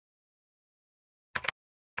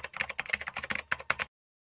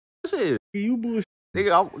bullshit. You bullshit.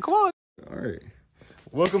 Nigga, come on. All right.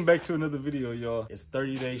 Welcome back to another video, y'all. It's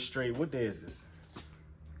 30 days straight. What day is this?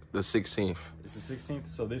 The 16th. It's the 16th.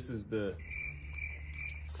 So this is the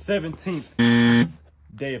 17th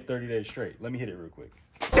day of 30 days straight. Let me hit it real quick.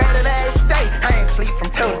 30 days straight, I ain't sleep from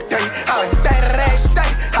 2 to 3. I was 30 days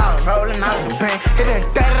straight, I was rolling out the pain. It been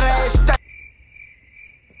 30 days straight.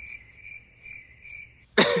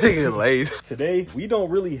 Nigga lazy. Today, we don't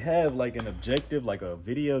really have like an objective, like a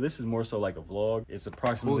video. This is more so like a vlog. It's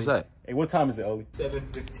approximately... Who's that? Hey, what time is it, Oli?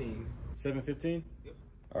 7:15. 7:15? Yep.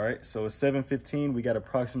 All right, so it's 7:15. We got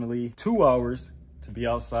approximately 2 hours to be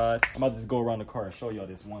outside. I'm about to just go around the car and show y'all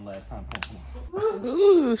this one last time. Come on.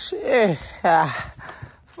 Ooh, shit.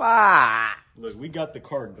 Fuck. Look, we got the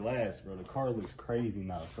car glass, bro. The car looks crazy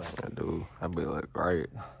now, so. Yeah, dude, I be like, right.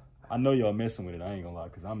 I know y'all messing with it. I ain't gonna lie,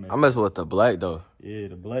 because I'm messing. I'm messing with the black, though. Yeah,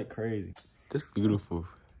 the black crazy. This beautiful.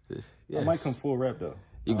 Yes. I might come full wrap, though.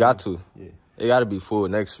 You got to. Yeah. It got to be full.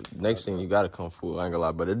 Next thing, you got to come full. I ain't gonna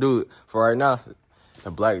lie. But it do, for right now,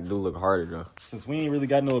 the black do look harder, though. Since we ain't really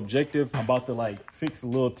got no objective, I'm about to, like, fix a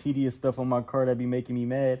little tedious stuff on my car that be making me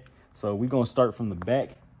mad. So we gonna start from the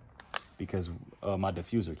back because my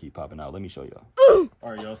diffuser keep popping out. Let me show y'all.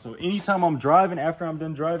 All right, y'all. So anytime I'm driving, after I'm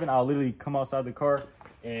done driving, I'll literally come outside the car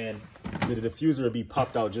and the diffuser will be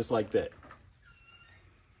popped out just like that.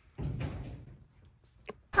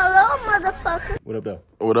 Hello, motherfucker. What up, though?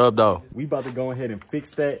 What up, though? We about to go ahead and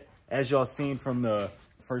fix that. As y'all seen from the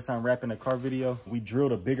first time wrapping a car video, we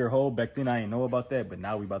drilled a bigger hole. Back then, I didn't know about that, but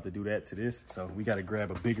now we about to do that to this. So we got to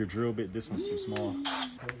grab a bigger drill bit. This one's too small.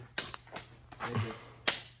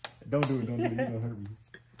 Don't do it. Don't do it. You're going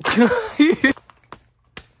to hurt me.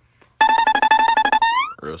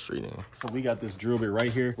 Real street name. So we got this drill bit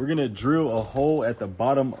right here. We're gonna drill a hole at the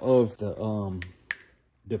bottom of the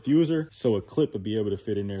diffuser so a clip will be able to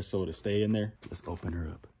fit in there so it'll stay in there. Let's open her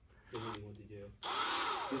up.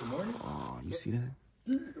 Oh, you see that?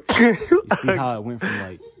 You see how it went from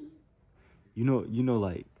like, you know,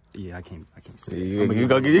 like, yeah, I can't say it. You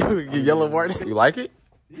gonna get yellow mark? You like it?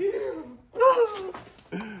 Yeah.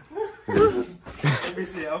 Let me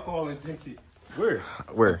see alcohol injected. Where?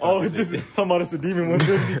 Oh, this is talking about it's a Demon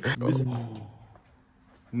 170.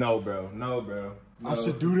 No, bro. No, bro. No. I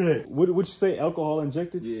should do that. What you say? Alcohol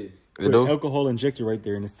injected? Yeah. Wait, alcohol injected right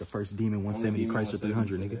there, and it's the first Demon 170 Chrysler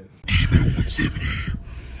 300, nigga.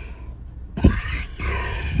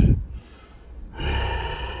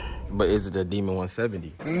 But is it the Demon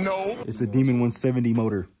 170? No. It's the Demon 170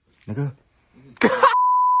 motor, nigga.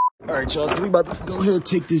 All right, y'all. So we about to go ahead and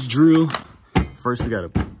take this drill. First, we gotta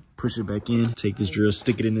push it back in. Take this drill,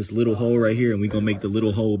 stick it in this little hole right here, and we gonna make the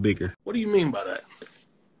little hole bigger. What do you mean by that?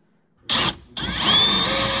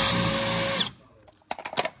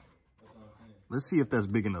 Let's see if that's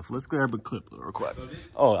big enough. Let's grab a clip real quick.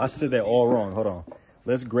 Oh, I said that all wrong. Hold on.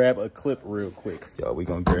 Let's grab a clip real quick. Yo, we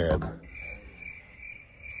gonna grab.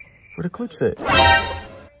 Where the clips at?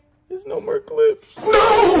 There's no more clips.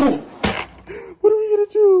 No! What are we gonna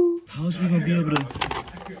do? How is we gonna be able to?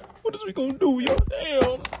 What is we gonna do, yo?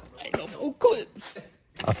 Damn! Ain't no more clips.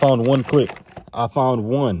 I found one clip. I found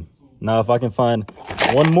one. Now, if I can find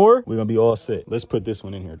one more, we're gonna be all set. Let's put this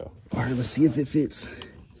one in here, though. All right, let's see if it fits.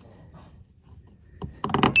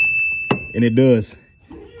 And it does.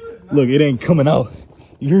 Look, it ain't coming out.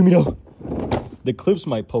 You hear me, though? The clips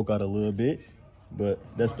might poke out a little bit, but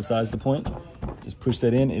that's besides the point. Just push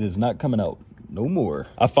that in. It is not coming out. No more.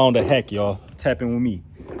 I found a hack, y'all. Tap in with me.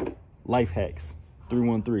 Life hacks.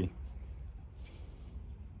 313.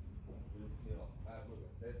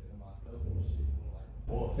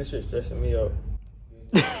 This shit's stressing me out.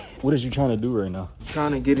 What is you trying to do right now? I'm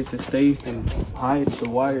trying to get it to stay and hide the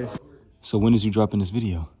wires. So when is you dropping this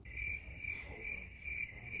video?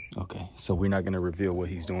 Okay, so we're not gonna reveal what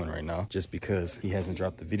he's doing right now just because he hasn't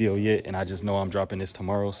dropped the video yet, and I just know I'm dropping this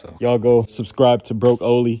tomorrow. So y'all go subscribe to Broke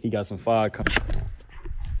Oli. He got some fire coming.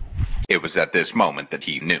 It was at this moment that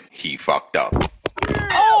he knew he fucked up.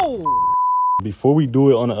 Oh! Before we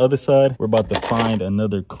do it on the other side, we're about to find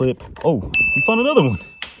another clip. Oh, we found another one.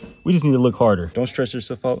 We just need to look harder. Don't stress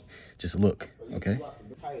yourself out. Just look, okay?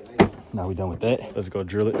 Now we done with that. Let's go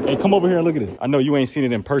drill it. Hey, come over here and look at it. I know you ain't seen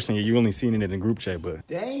it in person yet. You only seen it in group chat, but.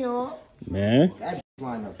 Damn. Man. That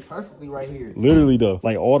line up perfectly right here. Literally, though.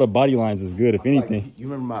 Like, all the body lines is good, if anything. Like, you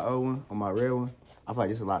remember my old one on my red one? I feel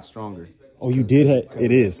like it's a lot stronger. Oh, you did have?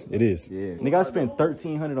 It is. It is. Yeah. Nigga, I spent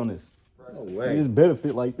 $1,300 on this. No way. This better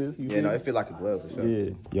fit like this. You Yeah, no, it fit like a glove for sure.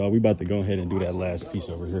 Yeah. Y'all, we about to go ahead and do that last piece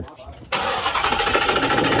over here.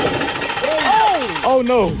 Oh,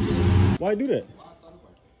 no. Why do that?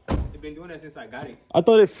 I've been doing that since I got it. I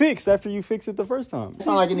thought it fixed after you fixed it the first time. It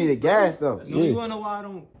sounded like it needed gas, though. No, you wanna know why I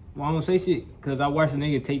don't Well, I don't say shit because I watched a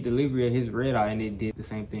nigga take delivery of his Redeye and it did the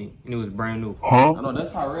same thing and it was brand new. Huh? I know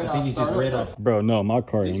that's how Redeye I think it's just Redeye. Bro, no, my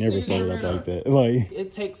car ain't never started up like that. Like,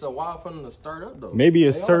 it takes a while for them to start up though. maybe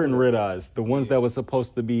it's certain Redeyes, the ones that was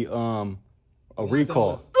supposed to be a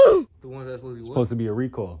recall. The ones that's supposed to be what? Supposed to be a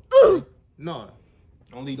recall. No.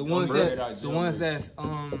 Only The ones that's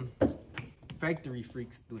factory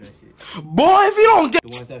freaks do that shit. Boy, if you don't get The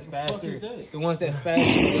ones that's faster. The ones that's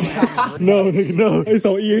faster. No, nigga, no. It's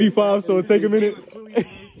on E85, so it'll take a minute.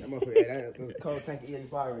 Cold tank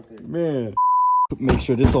 85 right there. Man. Make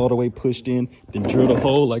sure this all the way pushed in, then drill the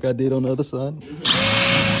hole like I did on the other side.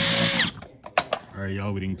 All right,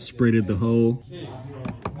 y'all, we done spreaded the hole.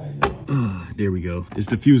 There we go. This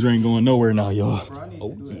diffuser ain't going nowhere now, y'all.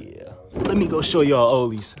 Oh, yeah. Let me go show y'all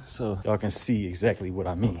Olies so y'all can see exactly what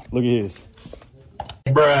I mean. Look at his.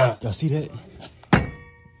 Bruh. Y'all see that?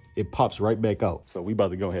 It pops right back out. So we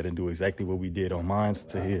about to go ahead and do exactly what we did on mine's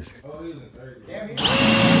to his.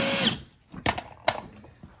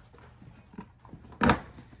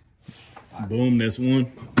 Boom, that's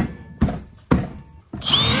one.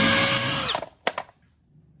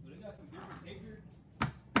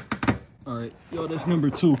 All right, yo, that's number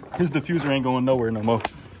 2. His diffuser ain't going nowhere no more.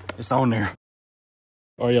 It's on there.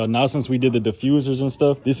 All right, y'all, now since we did the diffusers and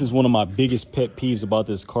stuff, this is one of my biggest pet peeves about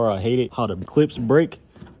this car. I hate it, how the clips break.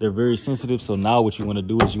 They're very sensitive, so now what you want to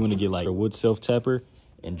do is you want to get like a wood self-tapper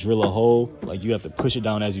and drill a hole. Like you have to push it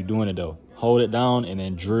down as you're doing it though. Hold it down and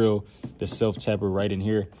then drill the self-tapper right in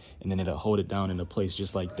here, and then it'll hold it down into place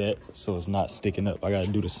just like that, so it's not sticking up. I got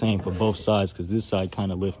to do the same for both sides because this side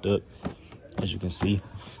kind of lift up, as you can see.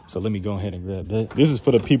 So let me go ahead and grab that. This is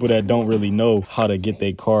for the people that don't really know how to get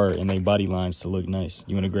their car and their body lines to look nice.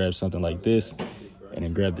 You want to grab something like this and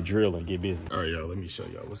then grab the drill and get busy. All right, y'all, let me show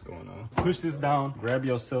y'all what's going on. Push this down, grab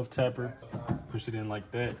your self-tapper, push it in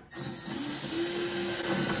like that.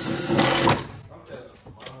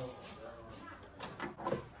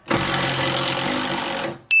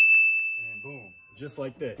 And boom, just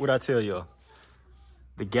like that. What'd I tell y'all?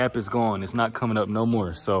 The gap is gone. It's not coming up no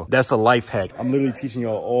more. So that's a life hack. I'm literally teaching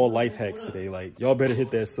y'all all life hacks today. Like, y'all better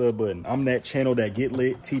hit that sub button. I'm that channel that get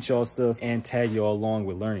lit, teach y'all stuff, and tag y'all along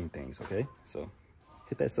with learning things, okay? So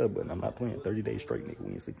hit that sub button. I'm not playing 30 days straight, nigga.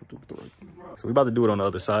 We ain't sleep for 2 to 3. So we about to do it on the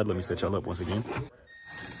other side. Let me set y'all up once again.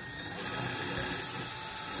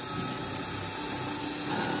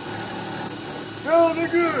 Yo,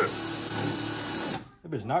 nigga!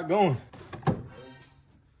 That bitch not going.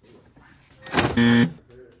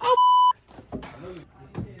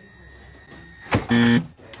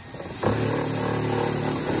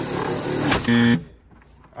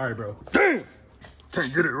 All right, bro. Damn!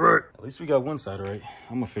 Can't get it right. At least we got one side right.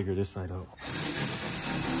 I'm gonna figure this side out.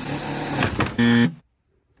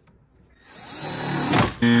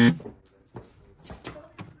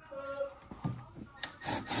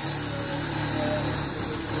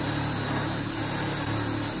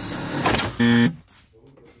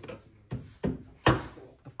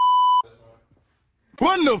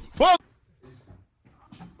 What the fuck?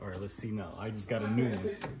 All right, let's see now. I just got a new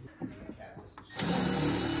one.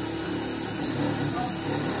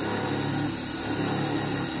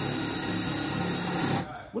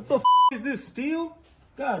 What the f is this, steel?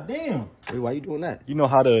 God damn. Wait, why you doing that? You know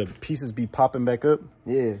how the pieces be popping back up?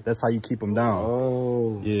 Yeah. That's how you keep them down.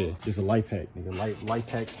 Oh. Yeah, it's a life hack, nigga. Life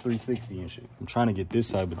hacks 360 and shit. I'm trying to get this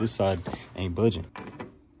side, but this side ain't budging.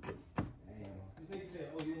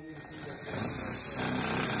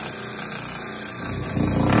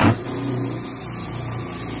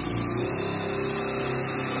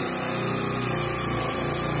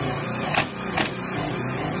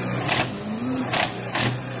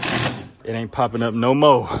 It ain't popping up no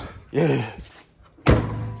more. Yeah.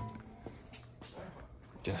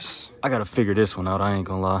 Yes. I gotta figure this one out, I ain't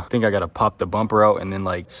gonna lie. I think I gotta pop the bumper out and then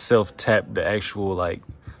like self-tap the actual like,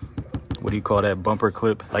 what do you call that, bumper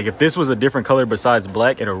clip? Like if this was a different color besides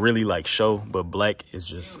black, it'll really like show, but black is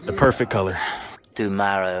just the perfect color.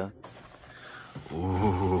 Tomorrow.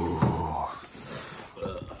 Ooh.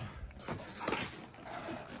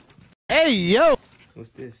 Hey, yo!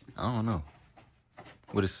 What's this? I don't know.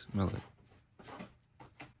 What does it smell like?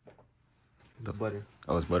 The butter.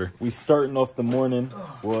 Oh, it's butter. We starting off the morning.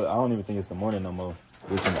 Well, I don't even think it's the morning no more.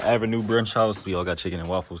 It's an Avenue brunch house. We all got chicken and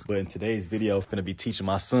waffles. But in today's video, I'm gonna be teaching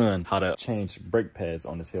my son how to change brake pads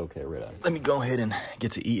on this Hellcat Redeye. Let me go ahead and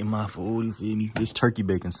get to eating my food, you feel me? This turkey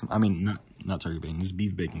bacon, I mean, not turkey bacon, this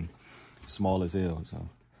beef bacon, small as hell, so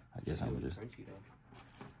I guess I'm gonna just...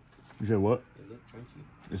 You said what? It looks crunchy.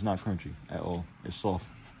 It's not crunchy at all. It's soft.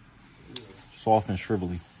 Soft and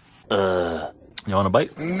shrivelly. You want a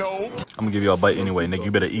bite? No. I'm gonna give you a bite anyway, nigga. You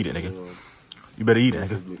better eat it, nigga. You better eat it,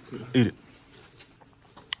 nigga. Eat it.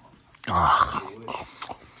 Ah.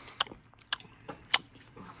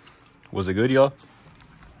 Was it good, y'all?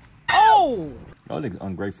 Oh! Y'all niggas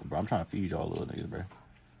ungrateful, bro. I'm trying to feed y'all little niggas, bro.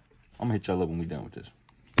 I'm gonna hit y'all up when we done with this.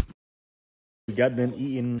 We got done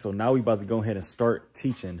eating, so now we about to go ahead and start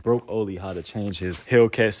teaching Broke Oli how to change his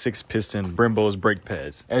Hellcat 6-piston Brembo's brake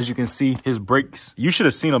pads. As you can see, his brakes, you should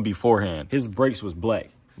have seen them beforehand. His brakes was black.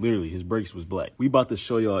 Literally, his brakes was black. We about to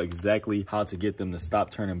show y'all exactly how to get them to stop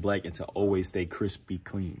turning black and to always stay crispy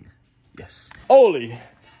clean. Yes. Oli,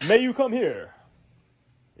 may you come here?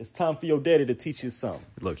 It's time for your daddy to teach you something.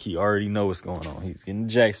 Look, he already know what's going on. He's getting the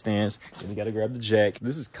jack stands. Then we gotta grab the jack.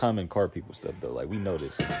 This is common car people stuff though. Like, we know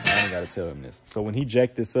this. I ain't gotta tell him this. So when he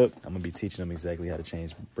jacked this up, I'm gonna be teaching him exactly how to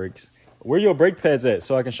change brakes. Where your brake pads at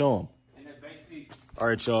so I can show him? In that back seat. All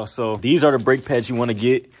right, y'all. So these are the brake pads you wanna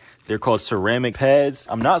get. They're called ceramic pads.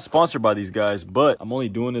 I'm not sponsored by these guys, but I'm only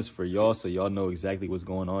doing this for y'all so y'all know exactly what's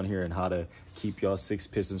going on here and how to keep y'all 6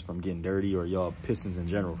 pistons from getting dirty or y'all pistons in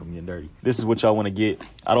general from getting dirty. This is what y'all want to get.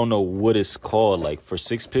 I don't know what it's called. Like for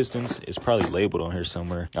 6 pistons, it's probably labeled on here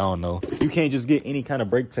somewhere. I don't know. You can't just get any kind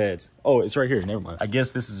of brake pads. Oh, it's right here. Never mind. I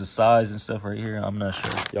guess this is the size and stuff right here. I'm not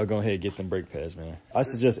sure. Y'all go ahead and get them brake pads, man. I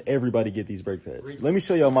suggest everybody get these brake pads. Let me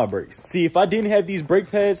show y'all my brakes. See, if I didn't have these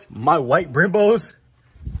brake pads, my white Brembos,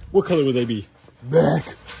 what color would they be? Black.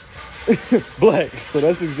 Black. So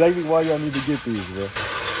that's exactly why y'all need to get these, bro.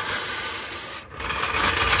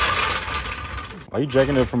 Why you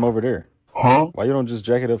jacking it up from over there? Huh? Why you don't just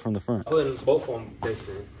jack it up from the front? I put both of them brake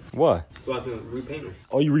pads. Why? So I can repaint them.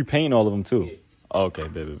 Oh, you repaint all of them too? Yeah. Oh, okay,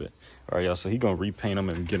 bet. All right, y'all, so he gonna repaint them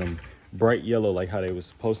and get them bright yellow like how they was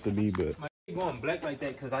supposed to be, but... Going black like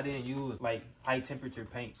that because I didn't use like high temperature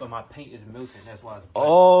paint. So my paint is melting. That's why it's black.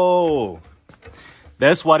 Oh.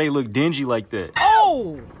 That's why they look dingy like that.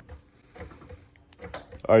 Oh!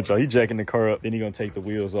 All right, y'all. He jacking the car up. Then he gonna take the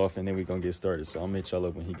wheels off, and then we gonna get started. So I'm gonna hit y'all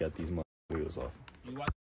up when he got these wheels off.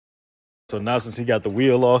 So now since he got the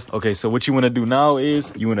wheel off, okay, so what you want to do now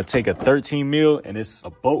is you want to take a 13 mil, and it's a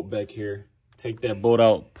bolt back here. Take that bolt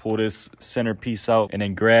out, pull this centerpiece out, and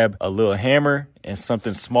then grab a little hammer and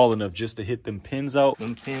something small enough just to hit them pins out.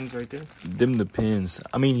 Them pins right there? Them the pins.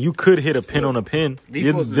 I mean, you could hit a pin on a pin.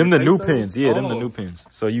 Them the new pins. Yeah, them the new pins.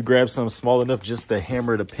 So you grab something small enough just to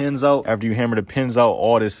hammer the pins out. After you hammer the pins out,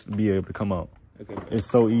 all this be able to come out. Okay. It's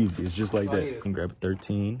so easy. It's just like that. You can grab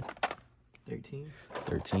 13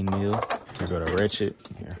 mil. You go to ratchet.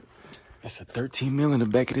 Here. It's a 13 mil in the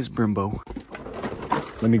back of this Brembo.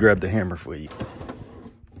 Let me grab the hammer for you.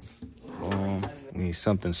 We need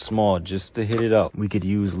something small just to hit it out. We could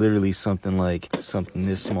use literally something like something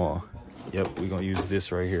this small. Yep, we're gonna use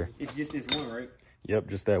this right here. It's just this one, right? Yep,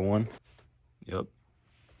 just that one. Yep.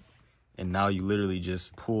 And now you literally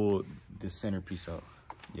just pull this centerpiece out.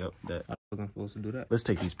 Yep, that. I wasn't supposed to do that. Let's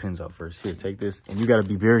take these pins out first. Here, take this. And you gotta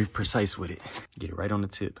be very precise with it. Get it right on the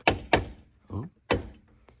tip. Ooh.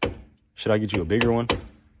 Should I get you a bigger one?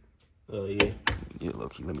 Oh, yeah. Yeah,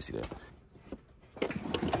 low-key, let me see that.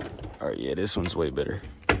 All right, yeah, this one's way better.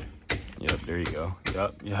 Yep, there you go.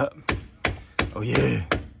 Yep. Oh, yeah.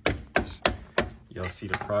 Y'all see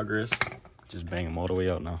the progress? Just bang them all the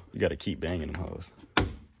way out now. You got to keep banging them hoes.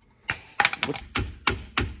 What?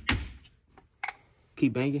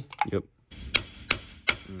 Keep banging? Yep.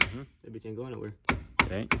 That bitch ain't going nowhere.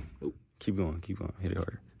 It ain't? Nope. Keep going. Hit it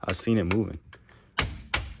harder. I seen it moving.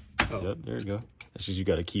 Oh. Yep, there you go. That's just you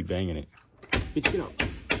got to keep banging it. Bitch, get out.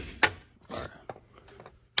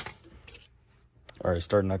 All right,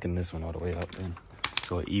 start knocking this one all the way out then,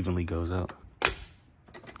 so it evenly goes out.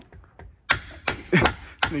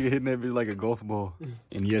 Nigga hitting that bitch like a golf ball.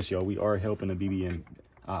 And yes, y'all, we are helping a BBE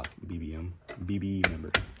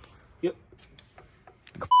member. Yep.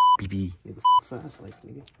 BB. Nigga, fast life,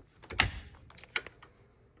 nigga.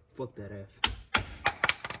 Fuck that ass.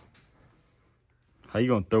 How you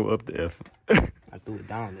gonna throw up the F? I threw it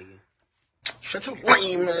down, nigga. Shut your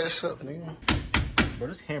lame ass up, nigga. Bro,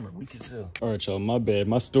 this hammer, we can tell. All right, y'all, my bad.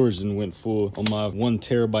 My storage didn't went full on my 1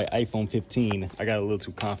 terabyte iPhone 15. I got a little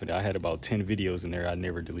too confident. I had about 10 videos in there I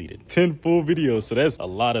never deleted. 10 full videos, so that's a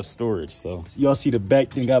lot of storage. So y'all see the back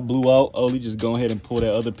thing got blew out. Oli, just go ahead and pull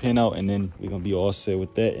that other pin out, and then we're gonna be all set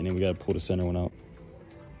with that, and then we gotta pull the center one out.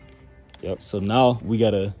 Yep, so now we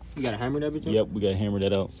gotta... You gotta hammer that bitch out? Yep, we gotta hammer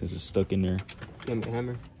that out since it's stuck in there. Give me the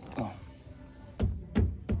hammer. Oh.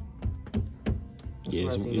 Yeah,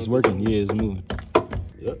 it's working. Yeah, it's moving.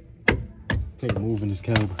 Yep. Take a move in this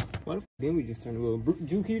caliber. Why the f didn't we just turn the wheel?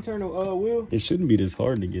 Drew, can you turn the wheel? It shouldn't be this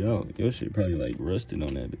hard to get out. Your shit probably like rusted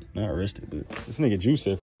on that bit. Not rusted, but this nigga Drew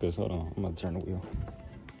said, this. Hold on, I'm gonna turn the wheel.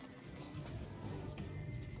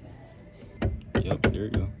 Yep, there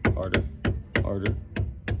you go. Harder. Harder.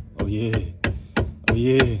 Oh yeah. Oh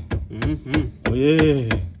yeah. Oh yeah.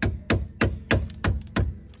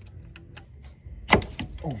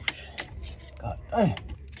 Oh shit. God dang.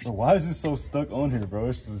 Bro, why is this so stuck on here, bro?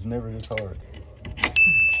 It was never this hard.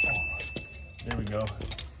 There we go.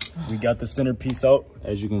 We got the centerpiece out,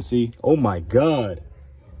 as you can see. Oh my God.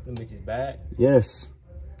 Them bitches bad. Yes.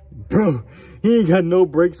 Bro, he ain't got no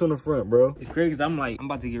brakes on the front, bro. It's crazy because I'm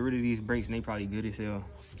about to get rid of these brakes and they probably good as hell.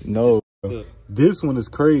 No, bro. This one is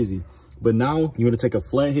crazy. But now you want to take a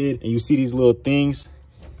flathead and you see these little things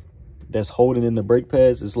that's holding in the brake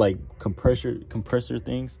pads. It's like compressor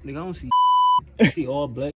things. Nigga, I don't see I see all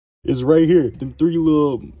black. It's right here. Them 3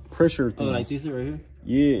 little pressure things. Oh, like this right here?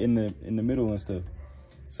 Yeah, in the middle and stuff.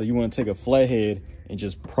 So you want to take a flathead and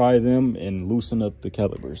just pry them and loosen up the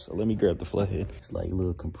calipers. So let me grab the flathead. It's like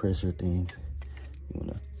little compressor things.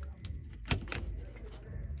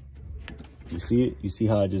 You see it? You see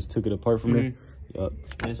how I just took it apart from there? Yup.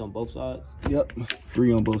 And it's on both sides? Yup.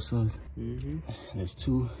 3 on both sides. That's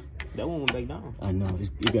 2. That one went back down. I know.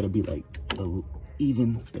 It got to be like a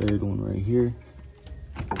even 3rd one right here.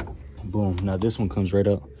 Boom. Now this one comes right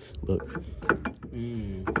out. Look.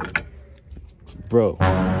 Bro.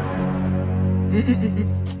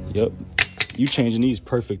 Yep. You changing these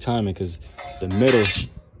perfect timing because the metal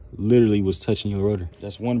literally was touching your rotor.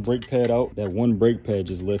 That's one brake pad out. That one brake pad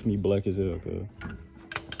just left me black as hell, cuz.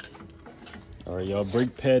 All right, y'all.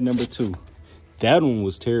 Brake pad number 2. That one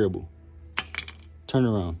was terrible. Turn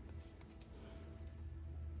around.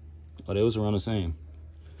 Oh, they was around the same.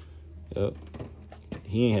 Yep.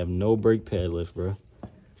 He ain't have no brake pad left, bro.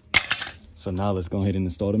 So now let's go ahead and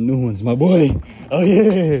install them new ones, my boy. Oh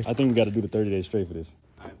yeah. I think we got to do the 30 days straight for this.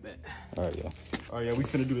 I bet. All right, y'all. All right, yeah, we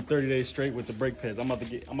finna do the 30 days straight with the brake pads. I'm about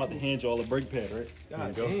to hand you all a brake pad, right?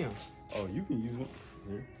 God there you damn. go. Oh, you can use one.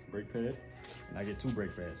 Here, brake pad. And I get 2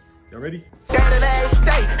 brake pads. Y'all ready? 30 days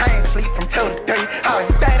straight. I ain't sleep from 2 to 3. I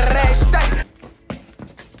was 30 days straight.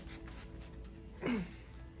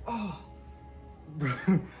 Bro,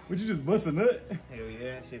 would you just bust a nut? Hell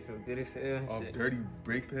yeah, shit feel good as hell. Oh, dirty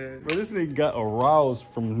brake pads. Bro, this nigga got aroused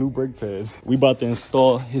from new brake pads. We about to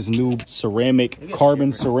install his new ceramic,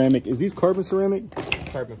 carbon ceramic. Is these carbon ceramic?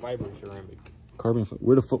 Carbon fiber ceramic. Carbon,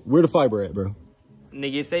 where the fiber at, bro?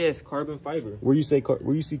 Nigga, it say it's carbon fiber. Where you see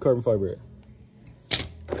carbon fiber at?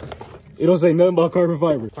 It don't say nothing about carbon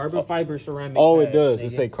fiber. Carbon fiber ceramic. Oh, pads, it does. nigga.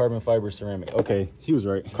 It say carbon fiber ceramic. Okay, he was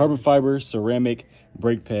right. Carbon fiber ceramic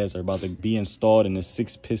brake pads are about to be installed in the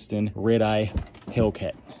 6-piston Redeye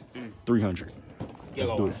Hellcat 300.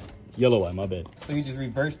 Let's do it. Yellow eye, my bad. So you just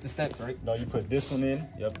reverse the steps, right? No, you put this one in.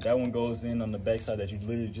 Yep, that one goes in on the backside that you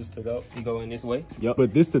literally just took out. You go in this way? Yep.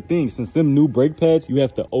 But this the thing, since them new brake pads, you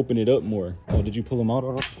have to open it up more. Oh, did you pull them out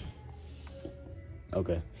already?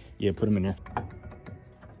 Okay. Yeah, put them in there.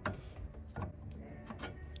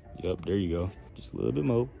 Yep, there you go. Just a little bit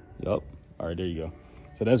more. Yep. All right, there you go.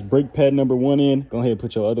 So that's brake pad number 1 in. Go ahead and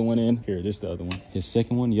put your other one in. Here, this is the other one. His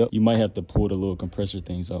second one, yep. You might have to pull the little compressor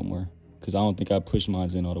things out more. Because I don't think I pushed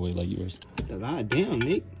mine in all the way like yours. God damn,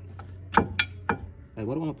 Nick. Like,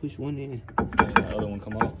 what do I want to push one in? And the other one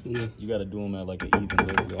come out? Yeah. You got to do them at like an even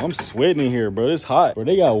level. I'm sweating in here, bro. It's hot. Bro,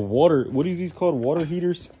 they got water. What are these called? Water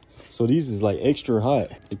heaters? So these is like extra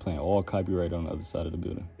hot. They playing all copyright on the other side of the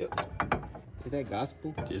building. Yep. Is that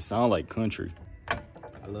gospel? It sound like country.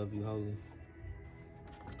 I love you, holy.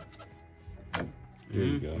 There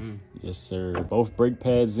you go. Yes, sir. Both brake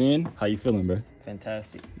pads in. How you feeling, bro?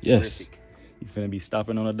 Fantastic. Yes. Terrific. You finna be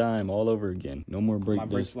stopping on a dime all over again. No more brake My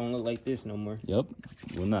discs. brakes won't look like this no more. Yep.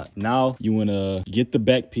 Will not. Now you wanna get the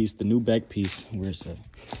back piece, the new back piece. Where's that?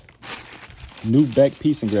 New back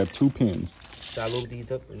piece and grab 2 pins. Should I lube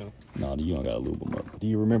these up or no? No, you don't gotta lube them up. Do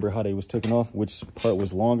you remember how they was taken off? Which part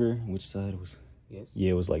was longer? Which side was? Yes.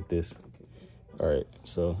 Yeah, it was like this. All right,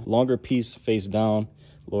 so longer piece face down,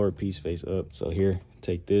 lower piece face up. So here,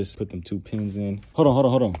 take this, put them 2 pins in. Hold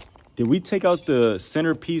on. Did we take out the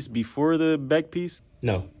center piece before the back piece?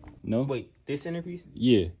 No. No? Wait, this centerpiece?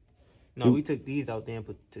 Yeah. No, we took these out then,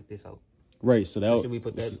 took this out. Right, so that should we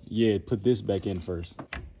put that? Yeah, put this back in first.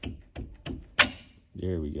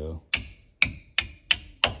 There we go.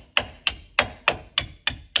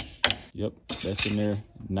 Yep, that's in there.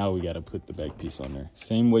 Now we gotta put the back piece on there.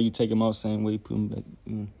 Same way you take them out, same way you put them back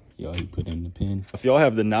in. Y'all, you put in the pin. If y'all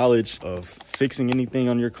have the knowledge of fixing anything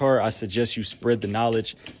on your car, I suggest you spread the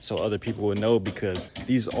knowledge so other people would know, because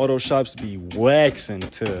these auto shops be waxing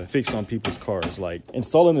to fix on people's cars. Like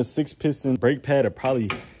installing a 6-piston brake pad would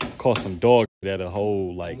probably cost some dog at a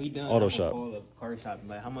whole like auto shop. Car shop,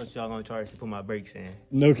 like how much y'all gonna charge to put my brakes in?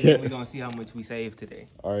 No cap. We're gonna see how much we save today.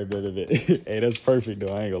 All right, bet. Hey, that's perfect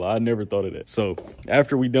though. I ain't gonna lie. I never thought of that. So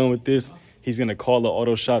after we done with this, He's gonna call the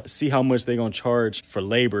auto shop, see how much they're gonna charge for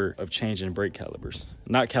labor of changing brake calibers.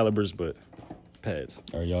 Not calibers, but pads.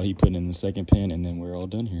 All right, y'all, he putting in the second pin and then we're all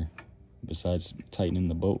done here. Besides tightening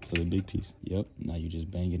the bolt for the big piece. Yep, now you just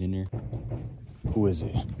bang it in there. Who is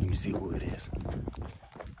it? Let me see who it is.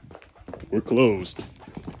 We're closed.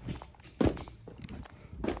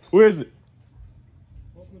 Who is it?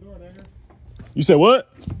 Open the door, nigger. You said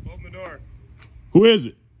what? Open the door. Who is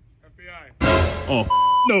it? FBI. Oh,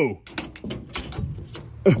 no.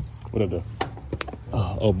 What up, though?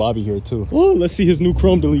 Oh, Bobby here, too. Oh, let's see his new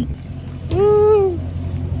chrome delete. Oh.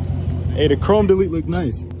 Hey, the chrome delete look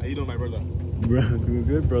nice. How you doing, my brother? Bro, doing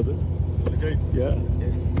good, brother. Okay. Yeah.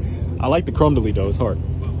 Yes. I like the chrome delete, though. It's hard.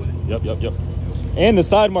 Yep. And the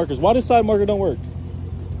side markers. Why the side marker don't work?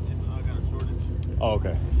 I got a shortage. Oh,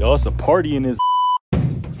 okay. Y'all, it's a party in this.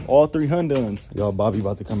 All 3 Hyundais. Y'all, Bobby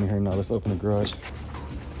about to come in here now. Let's open the garage.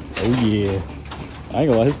 Oh, yeah. I ain't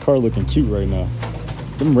gonna lie, his car looking cute right now.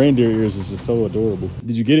 Them reindeer ears is just so adorable.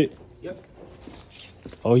 Did you get it? Yep.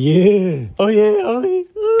 Oh, yeah. Oh, yeah, Ollie.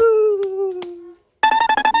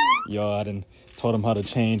 Y'all, I done taught him how to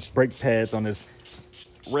change brake pads on this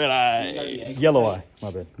Redeye. Yellow eye.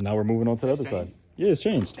 My bad. Now we're moving on to the other side. Yeah, it's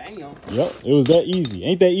changed. Damn. Yep, it was that easy.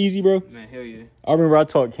 Ain't that easy, bro? Man, hell yeah. I remember I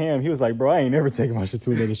taught Cam. He was like, bro, I ain't never taking my shit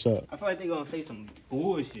to another shop. I feel like they gonna say some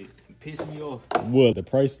bullshit and piss me off. What? The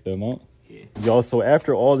price, the amount? Yeah. Y'all, so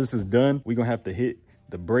after all this is done, we're gonna have to hit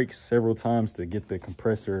the brakes several times to get the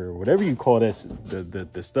compressor or whatever you call that,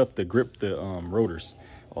 the stuff to grip the rotors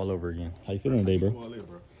all over again. How you feeling today, bro?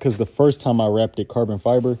 Because the first time I wrapped it carbon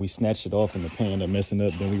fiber, we snatched it off and the pan ended up messing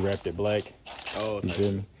up. Then we wrapped it black. Oh, you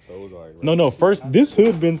feel me? So it was all right, right? No, first, this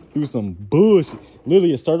hood been through some bullshit.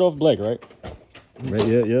 Literally, it started off black, right? Right,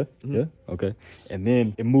 yeah, okay. And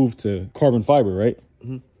then it moved to carbon fiber, right?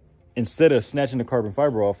 Instead of snatching the carbon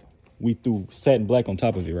fiber off, we threw satin black on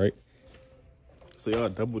top of it, right? So y'all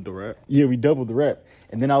doubled the wrap? Yeah, we doubled the wrap.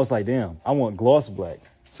 And then I was like, damn, I want gloss black.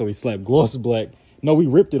 So we slapped gloss black. No, we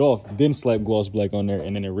ripped it off, then slapped gloss black on there,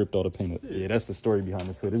 and then it ripped all the paint up. Yeah, that's the story behind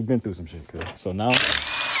this hood. It's been through some shit, cuz. So now,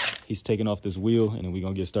 he's taking off this wheel, and then we're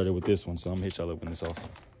going to get started with this one. So I'm going to hit y'all up when this off.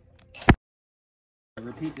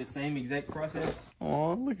 Repeat the same exact process.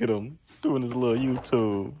 Oh, look at him doing his little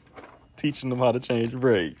YouTube, teaching them how to change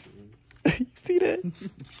brakes. You see that?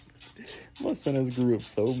 My son has grew up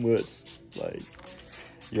so much. Like,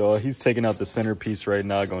 y'all, he's taking out the centerpiece right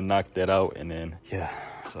now, gonna knock that out, and then, yeah,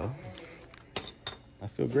 so I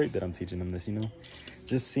feel great that I'm teaching him this, you know?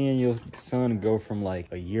 Just seeing your son go from like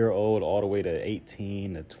a year old all the way to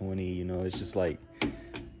 18 to 20, you know, it's just like,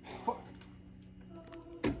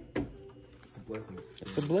 It's a blessing.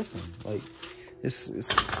 it's a blessing. Like,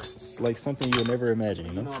 it's like something you'll never imagine,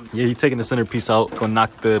 you know? Yeah, he's taking the centerpiece out, gonna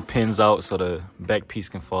knock the pins out so the back piece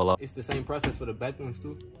can fall out. It's the same process for the back ones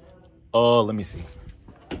too? Let me see.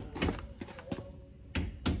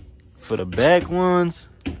 For the back ones,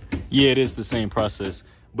 yeah, it is the same process,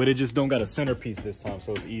 but it just don't got a centerpiece this time,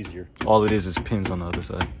 so it's easier. All it is pins on the other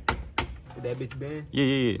side. Did that bitch bang?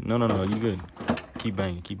 Yeah. No, you good. Keep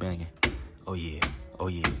banging. Oh yeah.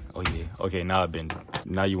 Okay, now I've been.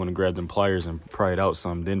 Now you want to grab them pliers and pry it out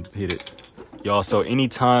some, then hit it. Y'all, so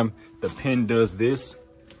anytime the pin does this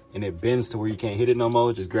and it bends to where you can't hit it no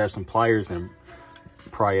more, just grab some pliers and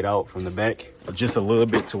pry it out from the back. Just a little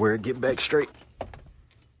bit to where it get back straight.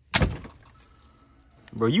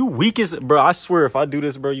 Bro, you weak as... Bro, I swear if I do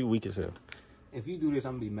this, bro, you weak as hell. If you do this,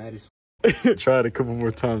 I'm gonna be mad as Try it a couple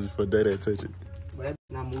more times before Dada touch it. but that's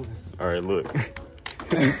not moving. All right, look.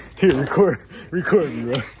 Here, record me,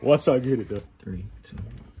 bro. Watch how I get it, though. 3, 2.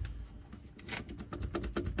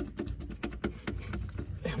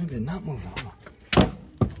 Damn, it been not moving. Hold on.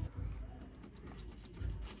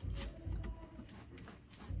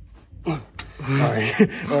 All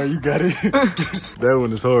right, you got it. That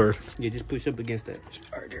one is hard. Yeah, just push up against that.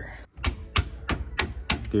 Right there.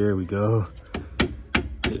 There we go.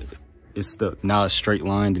 It's stuck. Now it's straight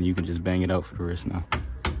lined and you can just bang it out for the rest now.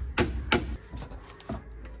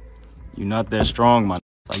 You're not that strong, my.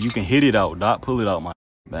 Like, you can hit it out, not pull it out, my.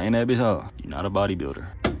 Bang that bitch out. You're not a bodybuilder.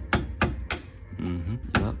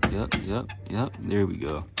 Yep. There we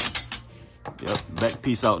go. Yep, back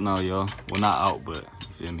piece out now, y'all. Well, not out, but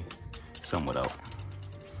you feel me? Somewhat out.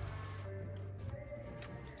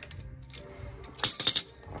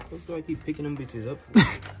 What do I keep picking them bitches up for?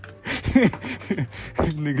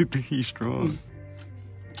 Nigga think he's strong.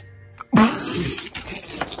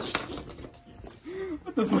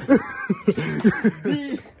 What the fuck?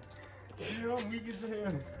 Damn, I'm weak as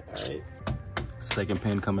hell. Alright. Second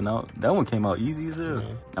pin coming out. That one came out easy as hell.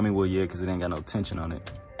 I mean, well, yeah, because it ain't got no tension on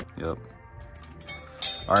it. Yep.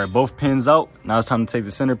 Alright, both pins out. Now it's time to take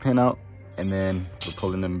the center pin out and then we're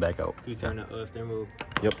pulling them back out. You turn the steering wheel.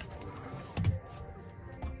 Yep.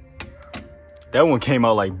 That one came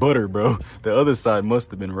out like butter, bro. The other side must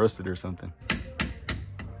have been rusted or something.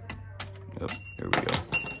 Yep, here we go.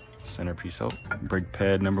 Centerpiece out. Brake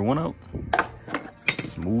pad number 1 out.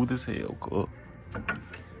 Smooth as hell, cool.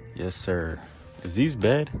 Yes, sir. Is these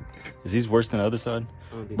bad? Is these worse than the other side?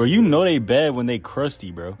 Bro, you know they bad when they crusty,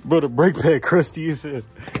 bro. Bro, the brake pad crusty as hell.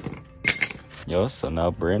 Yo, so now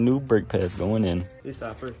brand new brake pads going in. This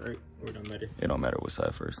side first, right? Or it don't matter? It don't matter what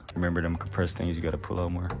side first. Remember them compressed things you gotta pull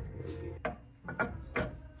out more.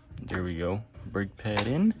 There we go. Brake pad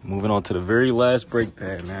in. Moving on to the very last brake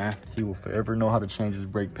pad, man. He will forever know how to change his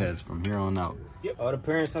brake pads from here on out. Yep. All the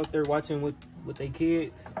parents out there watching with their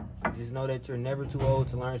kids, just know that you're never too old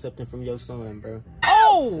to learn something from your son, bro.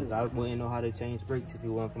 Oh! 'Cause I wouldn't know how to change brakes if it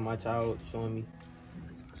wasn't for my child showing me.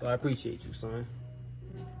 So I appreciate you, son.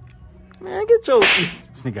 Man, get your...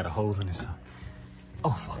 This nigga got a hole in his sock. Oh,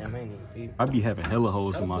 fuck. Damn, I be having hella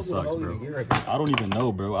holes in my socks, bro. I don't even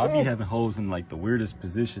know, bro. I be having holes in like the weirdest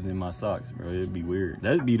position in my socks, bro. It'd be weird.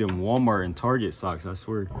 That'd be them Walmart and Target socks, I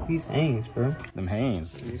swear. These Hanes, bro. Them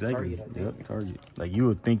Hanes, exactly. Target, Yep, Target. Like you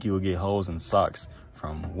would think you would get holes in socks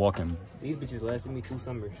from walking. These bitches lasted me 2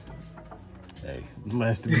 summers. Hey,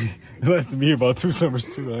 lasted me about 2 summers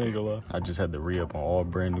too. I ain't gonna lie. I just had to re-up on all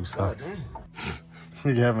brand new socks. This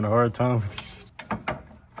nigga having a hard time with these.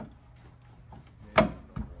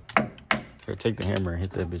 Here, take the hammer and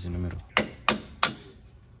hit that bitch in the middle.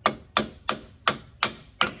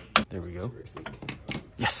 There we go.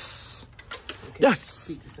 Yes. Okay, yes.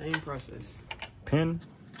 keep the same process. Pin.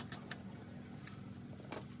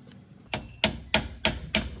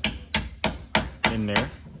 In there.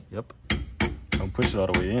 Yep. Don't push it all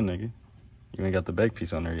the way in, nigga. You ain't got the back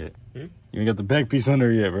piece on there yet. You ain't got the back piece on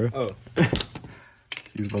there yet, bro. Oh.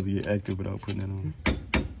 He was about to get active without putting it on.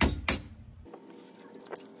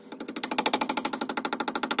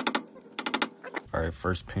 All right,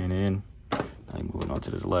 first pin in. Now you're moving on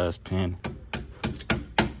to this last pin.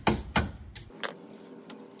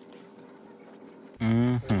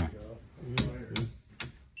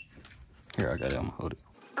 Here, I got it. I'm gonna hold it.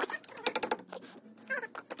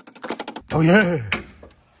 Oh, yeah.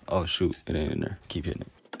 Oh, shoot. It ain't in there. Keep hitting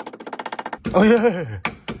it. Oh, yeah.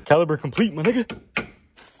 Caliber complete, my nigga.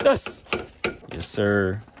 Yes. Yes,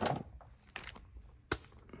 sir.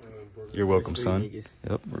 You're welcome, son.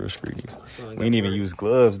 Yep, real street niggas. We ain't even use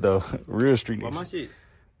gloves, though. Real street niggas. Why my shit?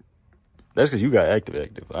 That's because you got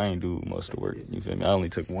active. I ain't do most of the work. You feel me? I only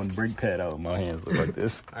took one brake pad out. My hands look like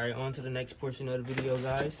this. All right, on to the next portion of the video,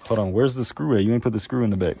 guys. Hold on. Where's the screw at? You ain't put the screw in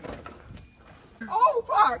the back. Oh,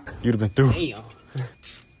 fuck. You'd have been through. Damn.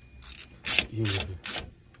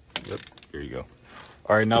 Yep, here you go.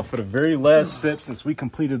 All right, now for the very last step, since we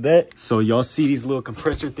completed that. So y'all see these little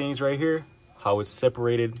compressor things right here? How it's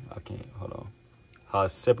separated. Hold on. How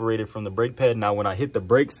it's separated from the brake pad. Now when I hit the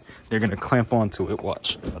brakes, they're gonna clamp onto it.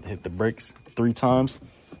 Watch. I'm about to hit the brakes 3 times.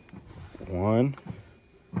 1,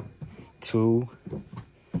 2,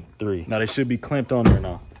 3. Now they should be clamped on there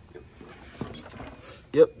now.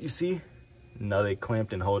 Yep, you see? Now they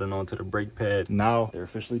clamped and holding on to the brake pad. Now they're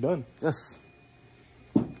officially done. Yes.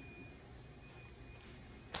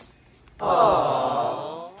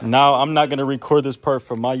 Aww. Now I'm not gonna record this part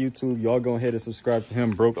for my YouTube. Y'all go ahead and subscribe to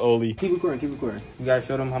him, Broke Oli. Keep recording, keep recording. You gotta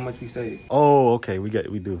show them how much we saved. Oh, okay, we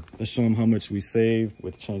do. Let's show them how much we saved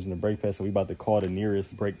with changing the brake pad. So we about to call the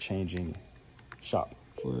nearest brake changing shop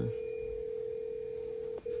for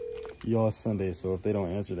y'all Sunday. So if they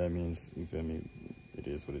don't answer, that means, you feel me, it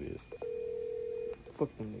is what it is.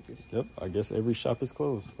 Fuck them niggas. Yep, I guess every shop is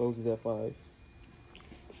closed. Closes at 5.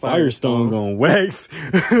 Firestone gonna wax.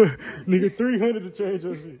 Nigga, 300 to change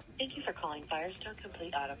your shit. Thank you for calling Firestone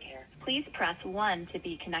Complete Auto Care. Please press 1 to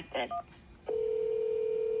be connected.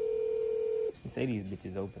 You say these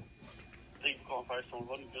bitches open. Thank you for calling Firestone.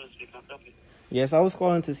 What does you can help you? Yes, I was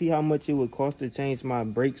calling to see how much it would cost to change my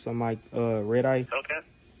brakes on my Redeye. Okay.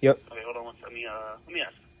 Yep. Okay, hold on one second. Let me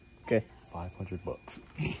ask. Okay. $500.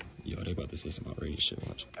 Yo, they about to say some outrageous shit.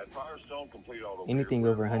 Watch. At Firestone Complete Auto Anything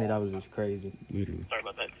over $100 is crazy. Literally. Sorry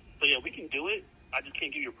about that. So yeah, we can do it. I just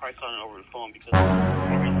can't give you a price on it over the phone because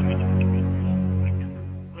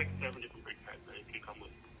like 7 different brake pads that it can come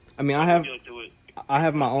with. I mean, I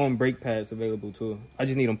have my own brake pads available too. I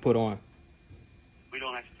just need them put on. We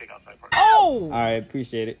don't actually take outside parts. Oh! All right,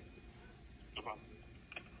 appreciate it. No problem.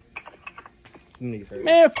 Them niggas hurt.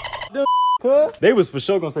 Man, them they was for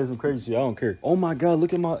sure gonna say some crazy shit. I don't care. Oh my God,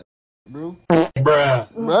 look at my, bro.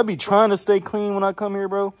 Bruh. Bro, I be trying to stay clean when I come here,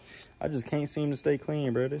 bro. I just can't seem to stay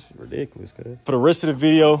clean, bro. This shit ridiculous, cuz. For the rest of the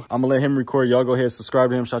video, I'm gonna let him record. Y'all go ahead and subscribe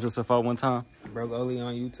to him. Shout yourself out one time. Broke Oli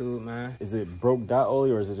on YouTube, man. Is it broke.oli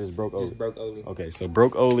or is it just broke Oli? Just broke Oli. Okay, so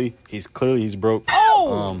broke Oli. He's broke.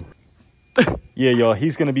 Oh! Yeah, y'all,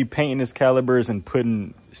 he's gonna be painting his calibers and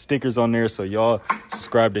putting stickers on there. So y'all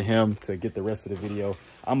subscribe to him to get the rest of the video.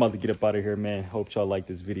 I'm about to get up out of here, man. Hope y'all like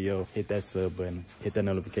this video. Hit that sub button. Hit that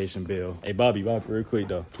notification bell. Hey, Bobby, real quick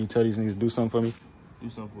though. Can you tell these niggas to do something for me? Do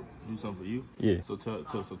something for you? Yeah. So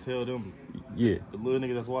tell them. Yeah. The little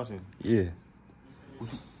nigga that's watching. Yeah. What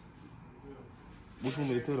you want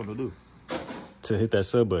me to tell them to do? To hit that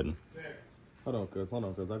sub button. Hold on, cuz.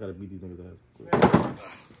 I gotta beat these niggas ass quick.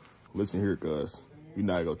 Listen here, cuz. We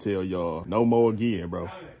not gonna tell y'all no more again, bro.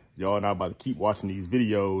 Y'all not about to keep watching these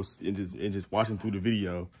videos and just watching through the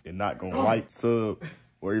video and not gonna like, sub,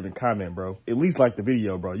 or even comment, bro. At least like the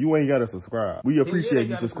video, bro. You ain't gotta subscribe. We appreciate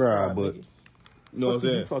you subscribe, but nigga. You know what I'm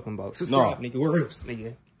saying? What you talking about? Subscribe, nigga. We're Roost,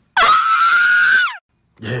 nigga.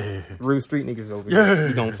 Yeah. Real street niggas over here.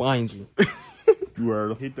 We gonna find you. You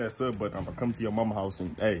heard. Hit that sub button. I'm gonna come to your mama house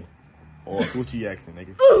and, hey, or switchy action,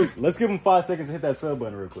 nigga. Let's give him 5 seconds to hit that sub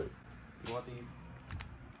button real quick. You want these?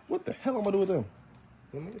 What the hell am I gonna do with them?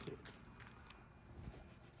 Let me get it.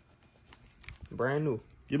 Brand new.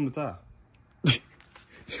 Give him the tie.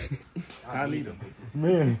 I need them.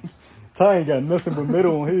 Man, Ty ain't got nothing but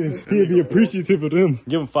metal on his. He'll be appreciative of them.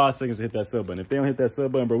 Give him 5 seconds to hit that sub button. If they don't hit that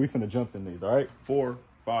sub button, bro, we finna jump them niggas, all right? 4,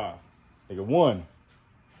 5. Nigga, 1,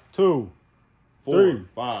 2, 4, 3.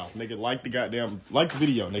 5. Nigga, like the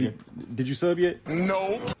video, nigga. Did you sub yet?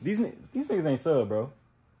 No. These niggas ain't sub, bro.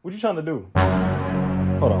 What you trying to do?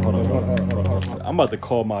 Hold on. I'm about to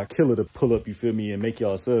call my killer to pull up, you feel me, and make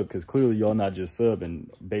y'all sub, because clearly y'all not just subbing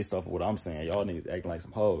based off of what I'm saying. Y'all niggas acting like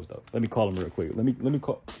some hoes, though. Let me call him real quick. Let me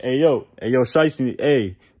call. Hey, yo, Shiesty,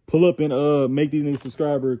 hey, pull up and make these niggas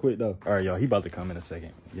subscribe real quick, though. All right, y'all, he about to come in a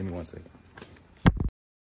second. Give me 1 second.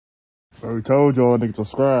 Bro, we told y'all niggas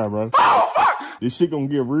subscribe, bro. Oh, fuck! This shit gonna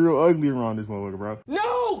get real ugly around this motherfucker, bro.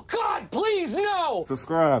 No! God, please, no!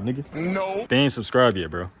 Subscribe, nigga. No. They ain't subscribed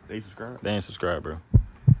yet, bro. They subscribe. They ain't subscribed, bro.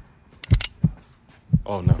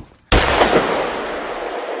 Oh, no.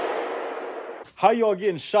 How y'all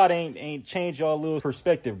getting shot ain't change y'all little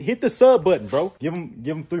perspective. Hit the sub button, bro. Give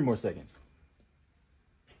him 3 more seconds.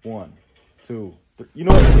 1, 2, 3. You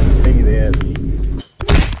know what? Maybe they asked me.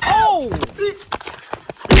 Oh!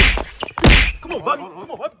 Come on, Buggy.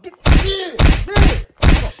 Come on, Buggy.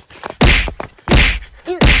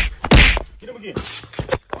 Get him again.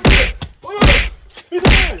 He's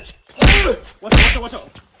there. Watch out.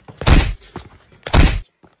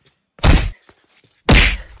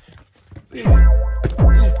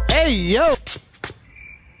 Hey, yo.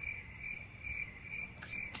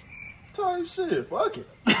 Type shit. Fuck it.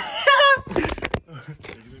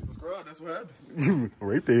 Subscribe. That's what happens.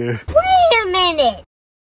 Right there. Wait a minute.